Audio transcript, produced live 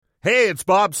Hey, it's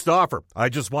Bob Stauffer. I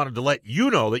just wanted to let you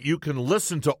know that you can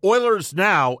listen to Oilers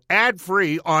Now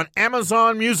ad-free on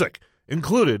Amazon Music,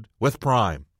 included with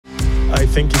Prime. I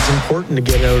think it's important to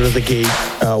get out of the gate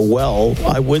well.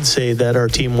 I would say that our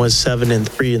team was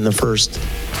 7-3 in the first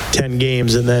 10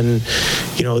 games, and then,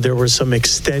 there were some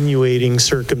extenuating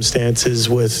circumstances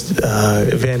with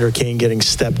Evander Kane getting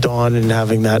stepped on and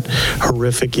having that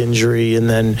horrific injury. And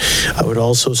then I would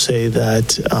also say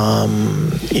that,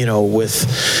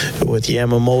 with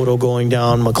Yamamoto going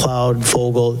down, McLeod,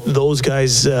 Fogle, those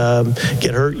guys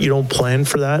get hurt. You don't plan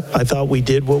for that. I thought we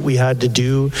did what we had to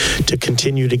do to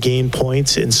continue to gain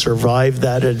points and survive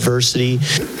that adversity,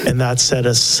 and that set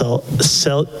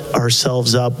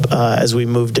ourselves up as we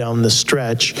move down the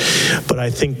stretch. But I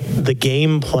think the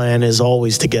game plan is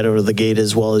always to get out of the gate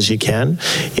as well as you can.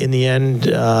 In the end,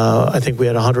 I think we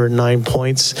had 109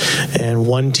 points, and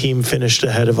one team finished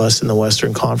ahead of us in the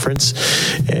Western Conference.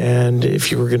 And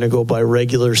if you were going to go by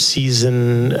regular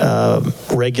season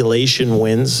regulation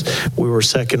wins, we were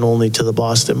second only to the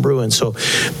Boston Bruins. So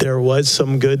there was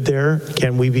some good there.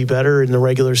 Can we be better in the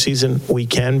regular season? We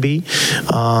can be.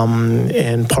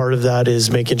 And part of that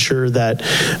is making sure that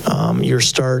your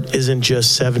start isn't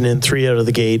just 7-3 out of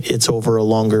the gate. It's over a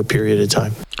longer period of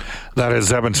time. That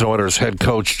is Edmonton Oilers head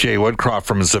coach Jay Woodcroft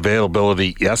from his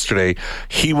availability yesterday.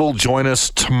 He will join us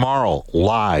tomorrow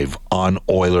live on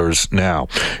Oilers Now.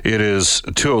 It is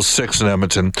 2:06 in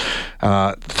Edmonton.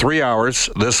 3 hours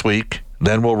this week.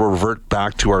 Then we'll revert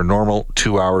back to our normal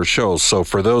 2-hour shows. So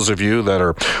for those of you that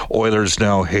are Oilers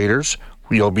Now haters,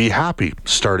 you'll be happy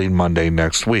starting Monday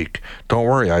next week. Don't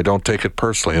worry, I don't take it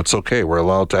personally. It's okay. We're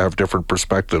allowed to have different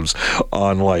perspectives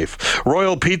on life.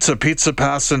 Royal Pizza, Pizza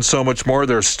Pasta, and so much more.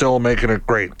 They're still making it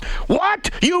great. What?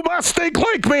 You must think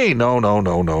like me. No.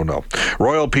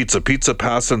 Royal Pizza, Pizza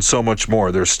Pasta, and so much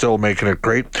more. They're still making it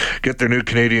great. Get their new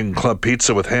Canadian Club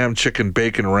Pizza with ham, chicken,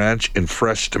 bacon, ranch, and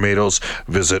fresh tomatoes.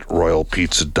 Visit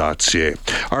royalpizza.ca.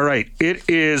 All right, it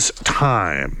is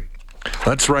time.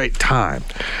 That's right, time.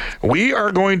 We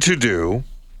are going to do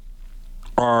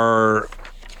our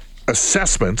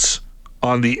assessments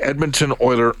on the Edmonton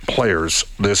Oilers players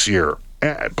this year.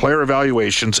 Player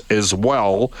evaluations as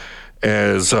well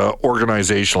as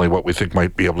organizationally what we think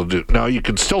might be able to do. Now, you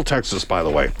can still text us, by the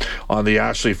way, on the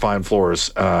Ashley Fine Floors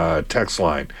text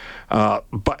line.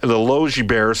 But the Logie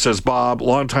Bear says, Bob,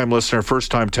 longtime listener,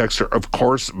 first-time texter. Of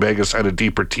course, Vegas had a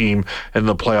deeper team in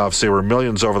the playoffs. They were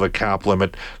millions over the cap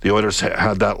limit. The Oilers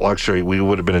had that luxury. We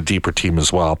would have been a deeper team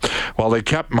as well. Well, they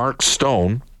kept Mark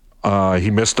Stone.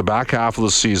 He missed the back half of the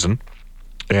season.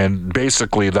 And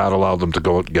basically, that allowed them to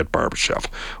go and get Barbashev,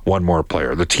 one more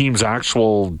player. The team's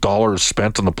actual dollars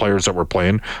spent on the players that were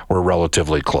playing were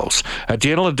relatively close. At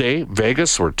the end of the day,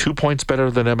 Vegas were 2 points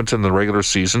better than Edmonton in the regular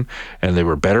season, and they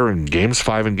were better in Games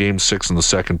 5 and Game 6 in the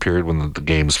second period when the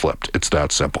games flipped. It's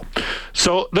that simple.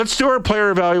 So let's do our player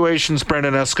evaluations,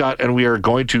 Brendan Escott, and we are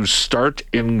going to start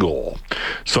in goal.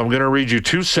 So I'm going to read you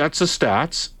two sets of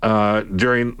stats.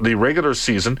 During the regular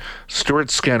season, Stuart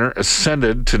Skinner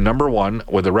ascended to number one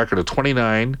with a record of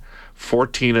 29,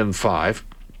 14, and 5.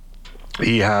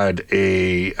 He had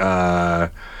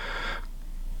a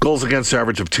goals against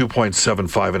average of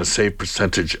 2.75 and a save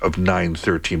percentage of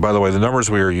 .913. By the way, the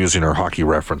numbers we are using are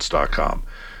hockeyreference.com.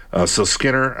 So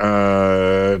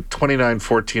Skinner, 29,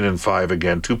 14, and 5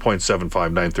 again, 2.75,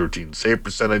 .913 save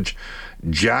percentage.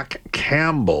 Jack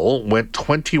Campbell went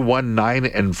 21, 9,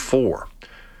 and 4.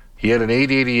 He had an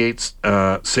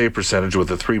 .888 save percentage with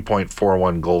a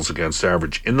 3.41 goals against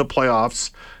average. In the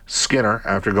playoffs, Skinner,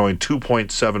 after going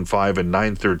 2.75 and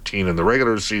 .913 in the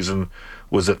regular season,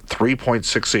 was at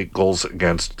 3.68 goals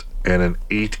against and an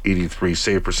 .883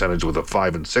 save percentage with a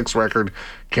 5-6 record.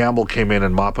 Campbell came in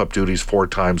and mop-up duties 4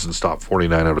 times and stopped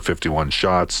 49 out of 51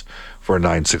 shots for a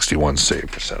 .961 save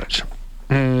percentage.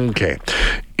 Okay.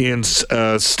 In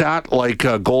stat like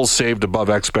goals saved above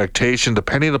expectation,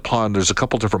 depending upon, there's a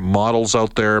couple different models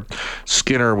out there.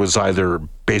 Skinner was either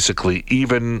basically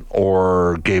even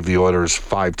or gave the Oilers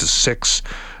 5 to 6.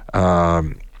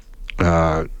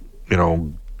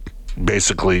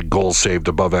 Basically goals saved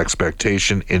above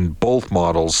expectation. In both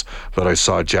models that I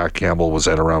saw, Jack Campbell was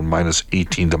at around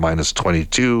 -18 to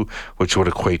 -22, which would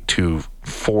equate to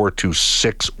 4 to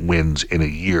 6 wins in a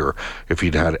year if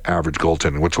he'd had average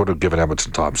goaltending, which would have given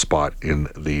Edmonton top spot in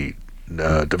the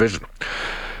division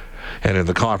and in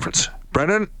the conference.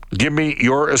 Brendan, give me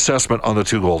your assessment on the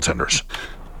two goaltenders.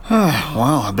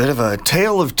 Wow, a bit of a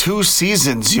tale of two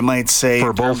seasons, you might say.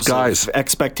 For both guys.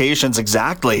 Expectations,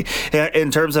 exactly.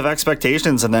 In terms of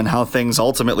expectations and then how things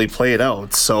ultimately played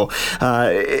out. So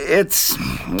it's,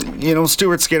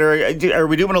 Stuart Skinner, are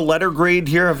we doing a letter grade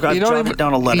here? I've got jotted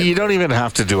down a letter. You don't even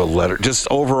have to do a letter, just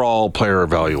overall player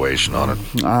evaluation on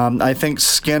it. I think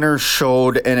Skinner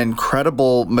showed an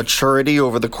incredible maturity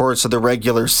over the course of the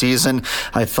regular season.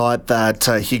 I thought that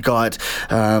he got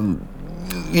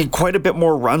quite a bit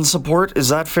more run support. Is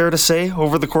that fair to say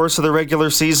over the course of the regular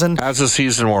season? As the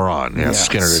season wore on, yes,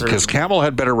 Skinner did, because Campbell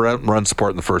had better run support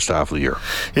in the first half of the year.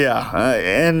 Yeah,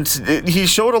 and he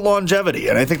showed a longevity,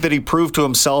 and I think that he proved to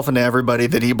himself and to everybody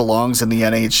that he belongs in the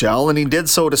NHL, and he did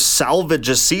so to salvage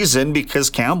a season because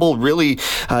Campbell really,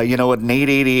 at an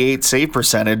 .888 save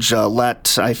percentage, let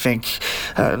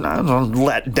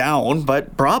down,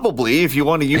 but probably if you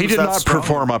want to use he did not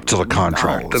perform up to the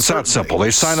contract. It's that simple.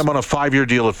 They signed him on a 5-year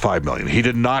deal at $5 million. He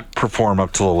did not perform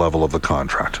up to the level of the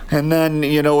contract. And then,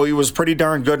 he was pretty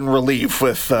darn good in relief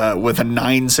with a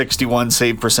 .961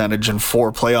 save percentage in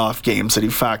 4 playoff games that he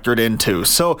factored into.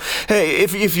 So, hey,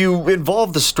 if you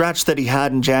involve the stretch that he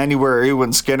had in January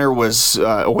when Skinner was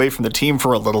away from the team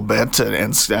for a little bit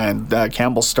and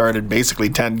Campbell started basically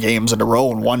 10 games in a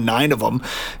row and won 9 of them,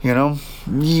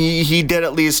 he did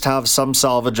at least have some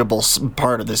salvageable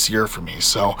part of this year for me.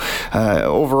 So,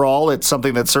 overall, it's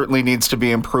something that certainly needs to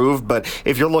be improved, but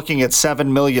if you're looking at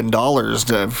 $7 million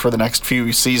for the next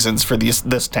few seasons for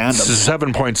this tandem,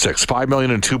 7.6, $5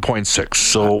 million and 2.6.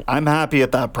 So I'm happy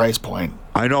at that price point.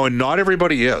 I know, and not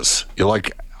everybody is.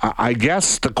 I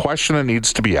guess the question that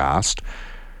needs to be asked,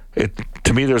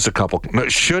 to me, there's a couple.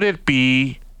 Should it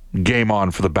be game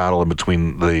on for the battle in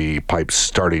between the pipes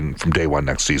starting from day one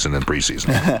next season and preseason?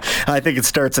 I think it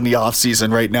starts in the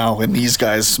offseason right now in these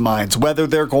guys' minds. Whether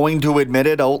they're going to admit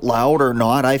it out loud or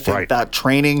not, I think that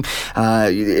training,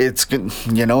 it's,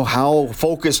 how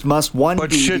focused must one be?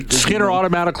 But should Skinner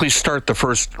automatically start the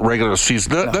first regular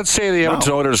season? Let's say the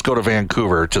Edmonton Oilers go to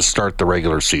Vancouver to start the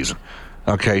regular season.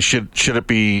 Okay, should it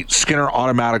be Skinner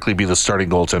automatically be the starting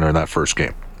goaltender in that first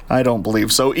game? I don't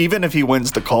believe so. Even if he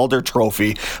wins the Calder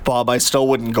Trophy, Bob, I still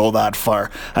wouldn't go that far.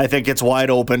 I think it's wide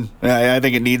open. I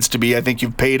think it needs to be. I think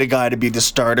you've paid a guy to be the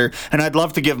starter, and I'd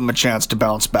love to give him a chance to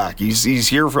bounce back. He's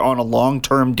here on a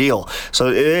long-term deal, so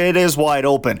it is wide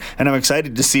open, and I'm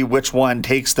excited to see which one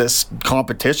takes this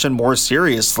competition more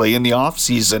seriously in the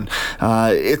offseason.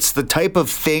 It's the type of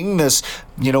thing, this,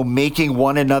 making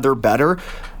one another better.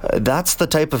 That's the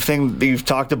type of thing that you've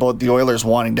talked about the Oilers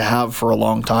wanting to have for a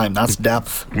long time. That's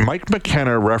depth. Mike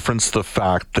McKenna referenced the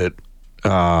fact that,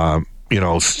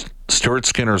 Stuart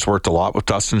Skinner's worked a lot with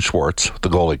Dustin Schwartz, the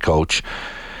goalie coach,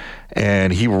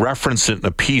 and he referenced it in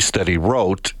a piece that he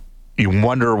wrote. You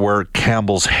wonder where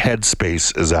Campbell's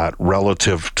headspace is at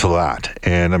relative to that.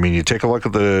 And, you take a look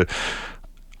at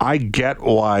I get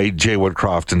why Jay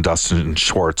Woodcroft and Dustin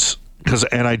Schwartz,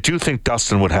 and I do think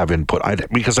Dustin would have input,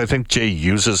 because I think Jay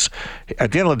uses,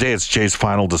 at the end of the day, it's Jay's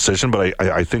final decision, but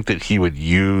I think that he would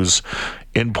use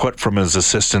input from his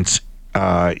assistants,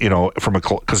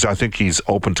 because I think he's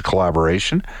open to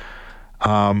collaboration.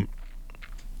 All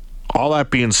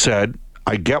that being said,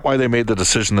 I get why they made the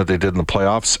decision that they did in the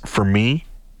playoffs. For me,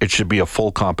 it should be a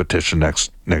full competition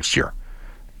next year,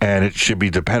 and it should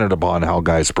be dependent upon how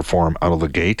guys perform out of the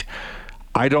gate.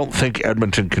 I don't think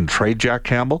Edmonton can trade Jack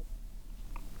Campbell.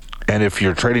 And if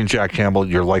you're trading Jack Campbell,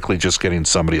 you're likely just getting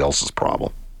somebody else's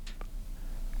problem.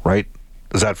 Right?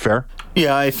 Is that fair?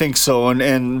 Yeah, I think so.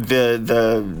 And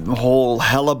the whole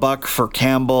Hellebuck for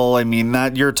Campbell,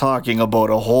 that you're talking about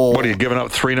a whole... What, are you giving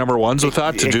up 3 number ones with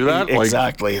that to do that?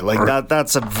 Exactly.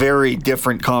 That's a very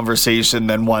different conversation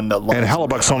than one that... And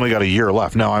Hellebuck's only got a year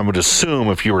left. Now, I would assume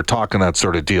if you were talking that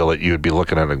sort of deal that you would be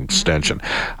looking at an extension.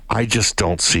 I just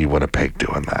don't see Winnipeg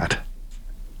doing that.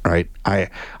 Right? I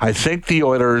think the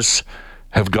Oilers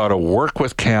have got to work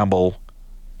with Campbell,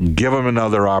 give him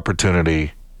another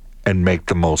opportunity, and make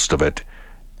the most of it.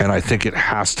 And I think it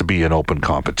has to be an open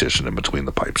competition in between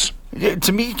the pipes.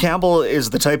 To me, Campbell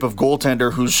is the type of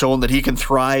goaltender who's shown that he can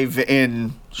thrive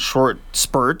in short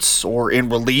spurts or in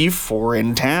relief or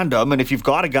in tandem. And if you've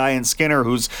got a guy in Skinner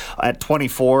who's at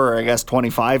 24 or I guess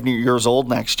 25 years old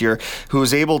next year,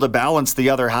 who's able to balance the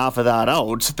other half of that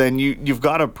out, then you've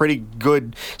got a pretty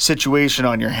good situation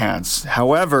on your hands.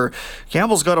 However,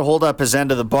 Campbell's got to hold up his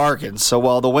end of the bargain. So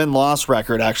while the win-loss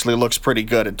record actually looks pretty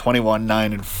good at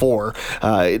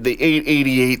 21-9-4, the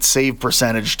 .888 save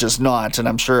percentage does not. And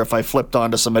I'm sure if I flipped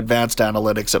onto some advanced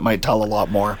analytics, it might tell a lot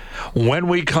more. When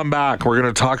we come back, we're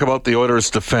going to talk about the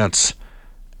Oilers' defense.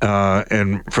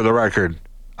 And for the record,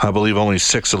 I believe only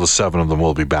 6 of the 7 of them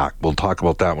will be back. We'll talk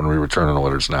about that when we return on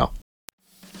Oilers Now.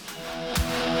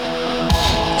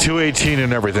 218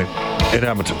 and everything in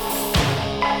Edmonton.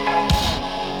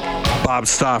 Bob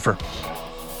Stauffer,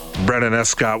 Brendan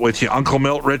Escott with you. Uncle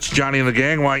Milt, Rich, Johnny, and the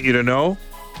gang want you to know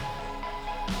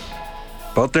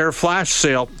about their flash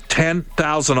sale.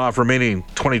 $10,000 off remaining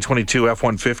 2022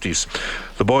 F-150s.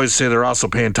 The boys say they're also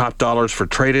paying top dollars for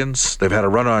trade-ins. They've had a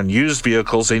run on used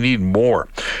vehicles. They need more.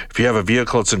 If you have a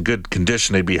vehicle that's in good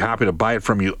condition, they'd be happy to buy it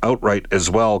from you outright as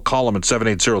well. Call them at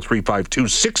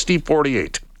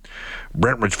 780-352-6048.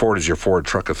 Brentridge Ford is your Ford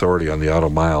truck authority on the Auto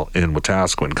Mile in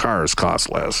Wetaskiwin. Cars cost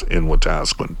less in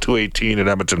Wetaskiwin. 218 at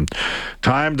Edmonton.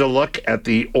 Time to look at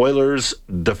the Oilers'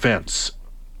 defense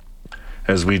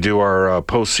as we do our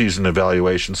postseason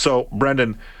evaluation. So,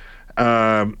 Brendan,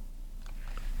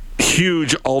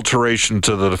 huge alteration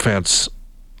to the defense,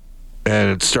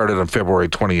 and it started on February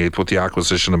 28th with the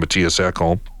acquisition of Mattias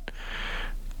Ekholm.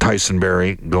 Tyson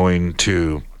Barrie going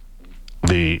to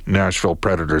the Nashville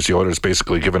Predators. The Oilers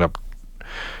basically giving up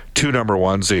two number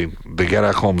ones. They get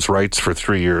Ekholm's rights for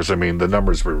 3 years. I mean, the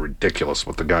numbers were ridiculous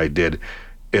what the guy did.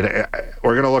 We're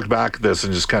going to look back at this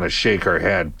and just kind of shake our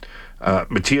head.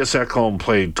 Mattias Ekholm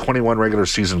played 21 regular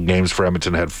season games for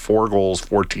Edmonton, had 4 goals,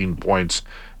 14 points,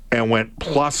 and went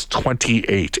plus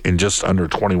 28 in just under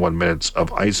 21 minutes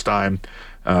of ice time.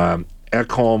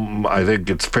 Ekholm, I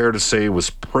think it's fair to say, was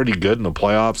pretty good in the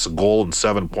playoffs. A goal and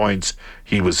 7 points.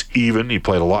 He was even. He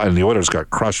played a lot, and the Oilers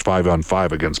got crushed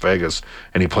 5-on-5 against Vegas,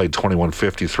 and he played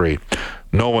 21-53.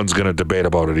 No one's going to debate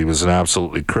about it. He was an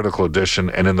absolutely critical addition,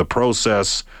 and in the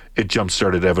process, it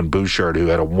jump-started Evan Bouchard, who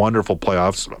had a wonderful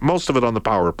playoffs, most of it on the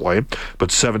power play, but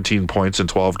 17 points in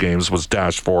 12 games, was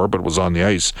dashed for, but was on the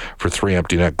ice for 3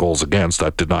 empty net goals against.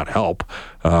 That did not help,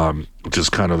 which is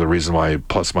kind of the reason why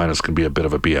plus-minus can be a bit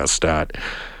of a BS stat.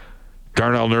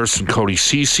 Darnell Nurse and Cody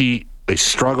Ceci, they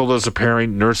struggled as a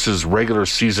pairing. Nurse's regular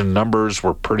season numbers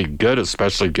were pretty good,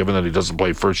 especially given that he doesn't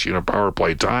play first unit power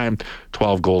play time.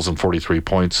 12 goals and 43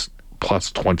 points,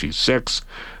 plus 26,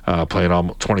 playing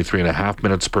almost 23 and a half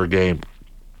minutes per game.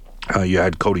 You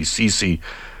had Cody Ceci,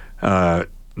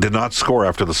 did not score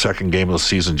after the second game of the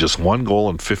season, just 1 goal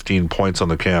and 15 points on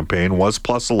the campaign, was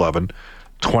plus 11,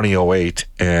 2008,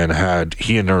 and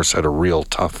he and Nurse had a real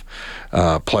tough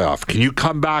playoff. Can you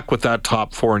come back with that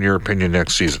top 4 in your opinion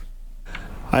next season?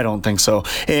 I don't think so.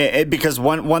 Because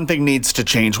one thing needs to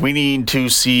change. We need to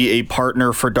see a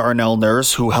partner for Darnell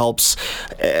Nurse who helps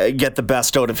get the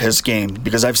best out of his game.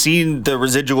 Because I've seen the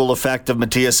residual effect of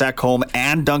Mattias Ekholm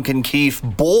and Duncan Keith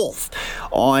both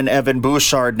on Evan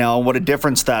Bouchard now, and what a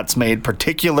difference that's made,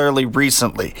 particularly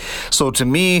recently. So to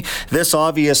me, this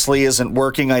obviously isn't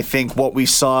working. I think what we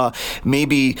saw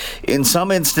maybe in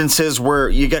some instances where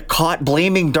you get caught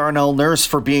blaming Darnell Nurse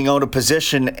for being out of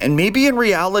position, and maybe in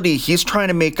reality he's trying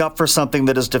to make up for something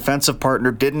that his defensive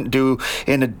partner didn't do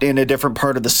in a different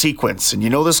part of the sequence. And you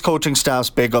know this coaching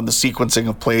staff's big on the sequencing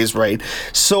of plays, right?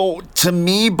 So to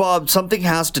me, Bob, something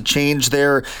has to change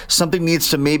there. Something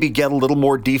needs to maybe get a little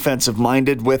more defensive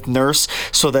minded with Nurse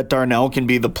so that Darnell can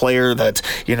be the player that,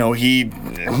 you know,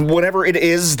 whatever it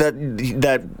is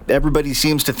that everybody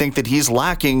seems to think that he's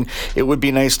lacking, it would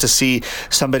be nice to see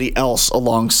somebody else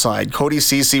alongside. Cody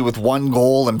Ceci with 1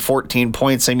 goal and 14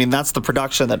 points. I mean, that's the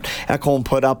production that Ekholm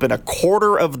put up in a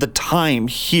quarter of the time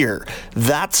here.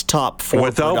 That's top 4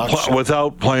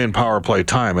 without playing power play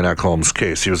time in Ekholm's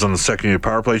case. He was on the second unit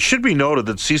power play. It should be noted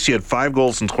that Ceci had 5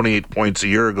 goals and 28 points a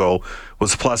year ago,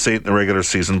 was plus 8 in the regular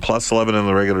season, plus 11 in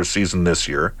the regular season this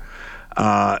year.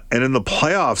 And in the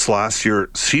playoffs last year,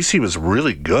 Ceci was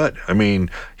really good. I mean,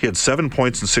 he had 7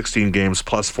 points in 16 games,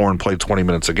 plus 4, and played 20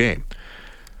 minutes a game.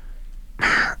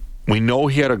 We know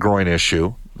he had a groin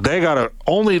issue.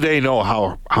 Only they know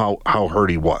how hurt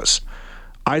he was.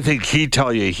 I think he'd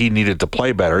tell you he needed to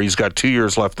play better. He's got 2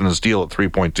 years left in his deal at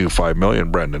 $3.25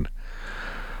 million, Brendan.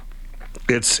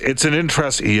 It's an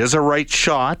interest. He is a right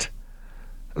shot.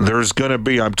 There's going to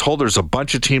be, I'm told there's a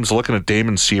bunch of teams looking at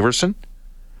Damon Severson.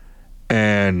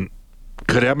 And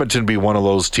could Edmonton be one of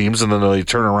those teams, and then they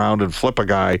turn around and flip a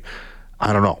guy?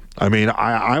 I don't know. I mean,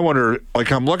 I wonder,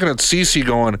 like, I'm looking at Ceci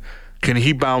going, can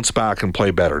he bounce back and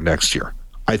play better next year?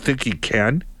 I think he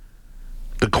can.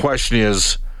 The question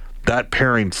is, that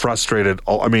pairing frustrated.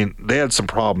 I mean, they had some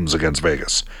problems against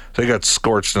Vegas. They got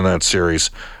scorched in that series.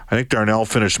 I think Darnell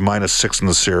finished -6 in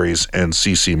the series and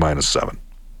Ceci -7.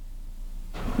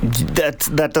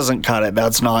 That doesn't cut it.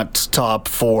 That's not top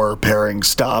 4 pairing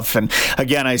stuff. And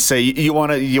again, I say you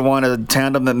want a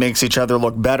tandem that makes each other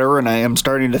look better. And I am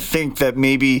starting to think that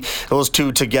maybe those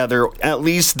two together, at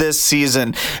least this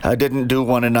season, didn't do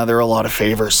one another a lot of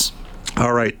favors.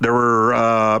 All right, there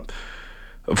were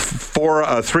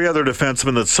 3 other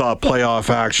defensemen that saw playoff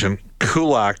action.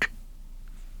 Kulak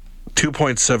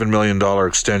 $2.7 million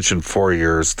extension, 4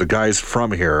 years. The guy's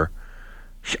from here.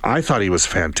 I thought he was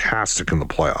fantastic in the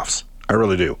playoffs. I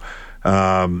really do.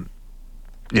 At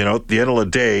the end of the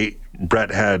day,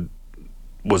 Brett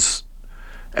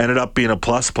ended up being a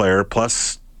plus player,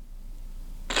 plus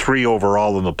 3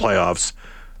 overall in the playoffs,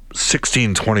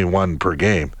 16-21 per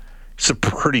game. It's a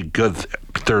pretty good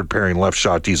third pairing left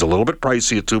shot. He's a little bit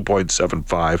pricey at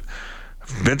 2.75.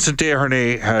 Vincent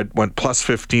Desharnais went plus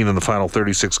 15 in the final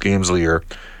 36 games of the year.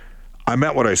 I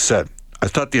meant what I said. I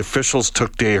thought the officials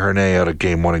took Desharnais out of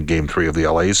Game 1 and Game 3 of the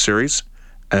LA series,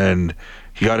 and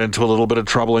he got into a little bit of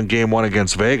trouble in Game 1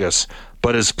 against Vegas.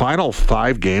 But his final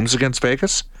 5 games against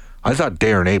Vegas, I thought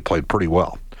Desharnais played pretty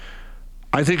well.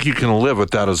 I think you can live with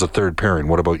that as a third pairing.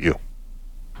 What about you?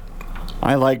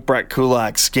 I like Brett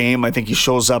Kulak's game. I think he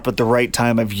shows up at the right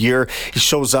time of year. He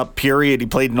shows up, period. He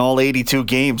played in all 82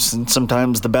 games, and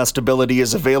sometimes the best ability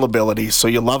is availability. So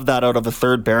you love that out of a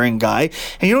third pairing guy,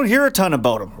 and you don't hear a ton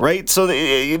about him, right? So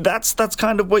that's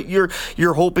kind of what you're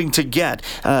hoping to get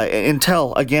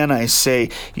until, again, I say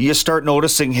you start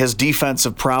noticing his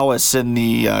defensive prowess in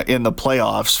the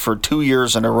playoffs for 2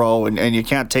 years in a row, and you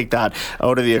can't take that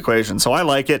out of the equation. So I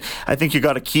like it. I think you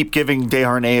got to keep giving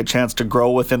Desharnais a chance to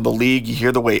grow within the league. You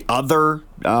hear the way other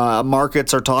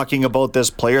markets are talking about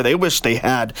this player. They wish they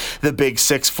had the big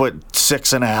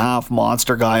 6'6.5"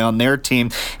 monster guy on their team.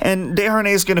 And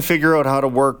Desharnais is going to figure out how to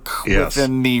work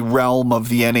within the realm of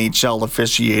the NHL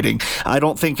officiating. I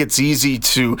don't think it's easy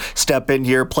to step in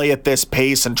here, play at this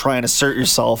pace, and try and assert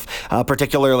yourself,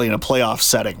 particularly in a playoff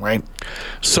setting, right?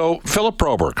 So, Philip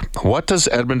Broberg, what does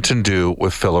Edmonton do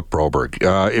with Philip Broberg?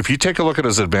 If you take a look at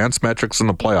his advanced metrics in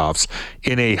the playoffs,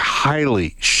 in a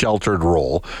highly sheltered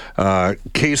role,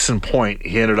 case in point,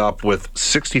 he ended up with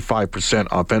 65%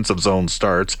 offensive zone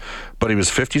starts, but he was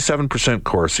 57%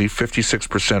 Corsi,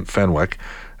 56% Fenwick,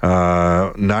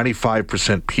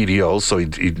 95% PDO, so he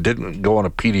didn't go on a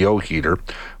PDO heater,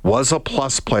 was a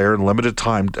plus player in limited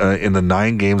time in the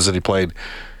 9 games that he played.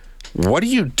 What do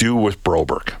you do with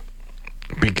Broberg?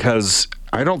 Because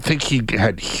I don't think he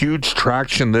had huge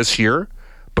traction this year,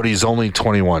 but he's only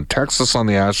 21. Text us on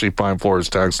the Ashley Fine Floors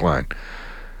text line.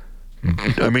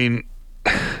 I mean,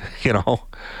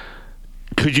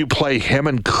 could you play him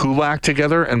and Kulak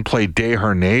together and play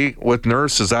Desharnais with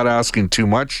Nurse? Is that asking too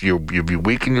much? You'd be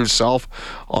weakening yourself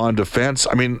on defense.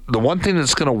 I mean, the one thing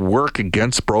that's going to work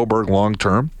against Broberg long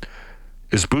term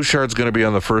is Bouchard's going to be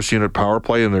on the first unit power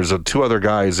play, and there's 2 other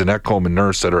guys in Ekholm and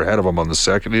Nurse that are ahead of him on the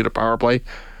second unit power play.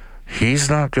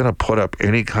 He's not going to put up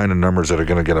any kind of numbers that are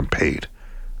going to get him paid.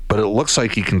 But it looks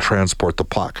like he can transport the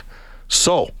puck.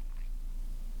 So,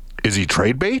 is he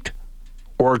trade bait?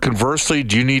 Or conversely,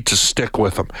 do you need to stick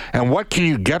with him? And what can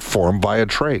you get for him via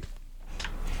trade?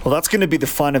 Well, that's going to be the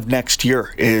fun of next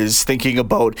year, is thinking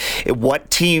about what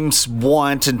teams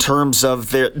want in terms of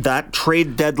that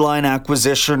trade deadline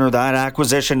acquisition or that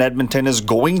acquisition Edmonton is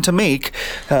going to make,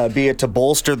 be it to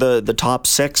bolster the top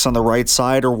 6 on the right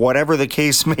side or whatever the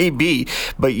case may be.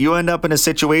 But you end up in a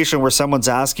situation where someone's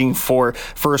asking for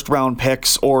first-round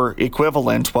picks or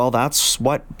equivalent. Well, that's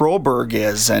what Broberg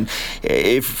is. And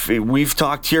if we've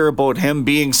talked here about him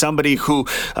being somebody who,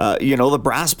 the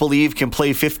brass believe can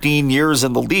play 15 years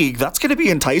in the league, that's going to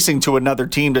be enticing to another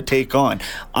team to take on.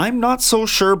 I'm not so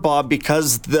sure, Bob,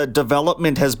 because the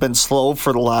development has been slow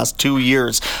for the last 2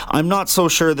 years. I'm not so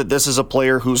sure that this is a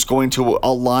player who's going to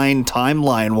align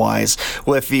timeline-wise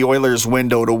with the Oilers'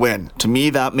 window to win. To me,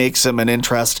 that makes him an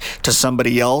interest to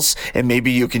somebody else, and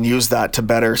maybe you can use that to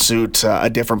better suit a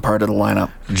different part of the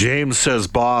lineup. James says,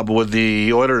 Bob, would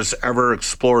the Oilers ever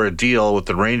explore a deal with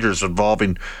the Rangers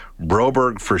involving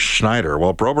Broberg for Schneider?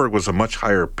 Well, Broberg was a much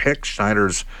higher pick.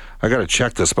 Schneider's, I got to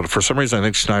check this, but for some reason I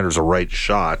think Schneider's a right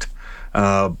shot.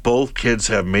 Both kids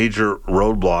have major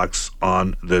roadblocks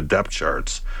on the depth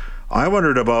charts. I wonder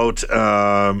about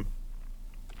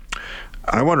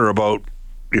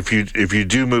if you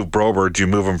do move Broberg, do you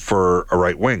move him for a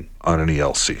right wing on an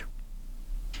ELC?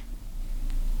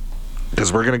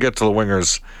 Because we're going to get to the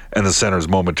wingers and the centers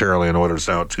momentarily in Oilers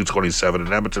now at 2:27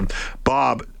 in Edmonton.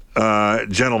 Bob,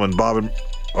 gentlemen, Bob and...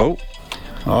 Oh.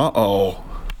 Uh-oh.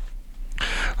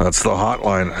 That's the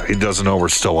hotline. He doesn't know we're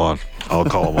still on. I'll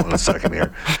call him in a second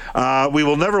here. We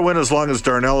will never win as long as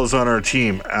Darnell is on our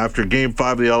team. After Game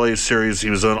 5 of the LA series, he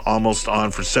was almost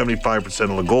on for 75%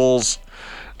 of the goals.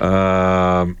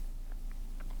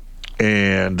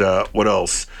 And what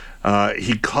else?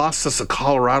 He cost us a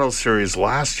Colorado series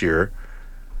last year.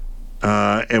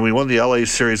 And we won the LA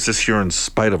series this year in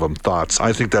spite of him. Thoughts?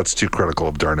 I think that's too critical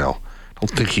of Darnell. I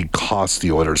don't think he cost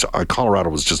the Oilers. Colorado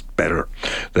was just better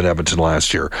than Edmonton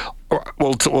last year.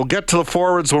 We'll get to the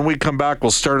forwards when we come back.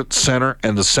 We'll start at center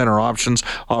and the center options.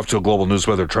 Off to a Global News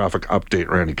Weather Traffic Update.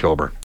 Randy Kilburn.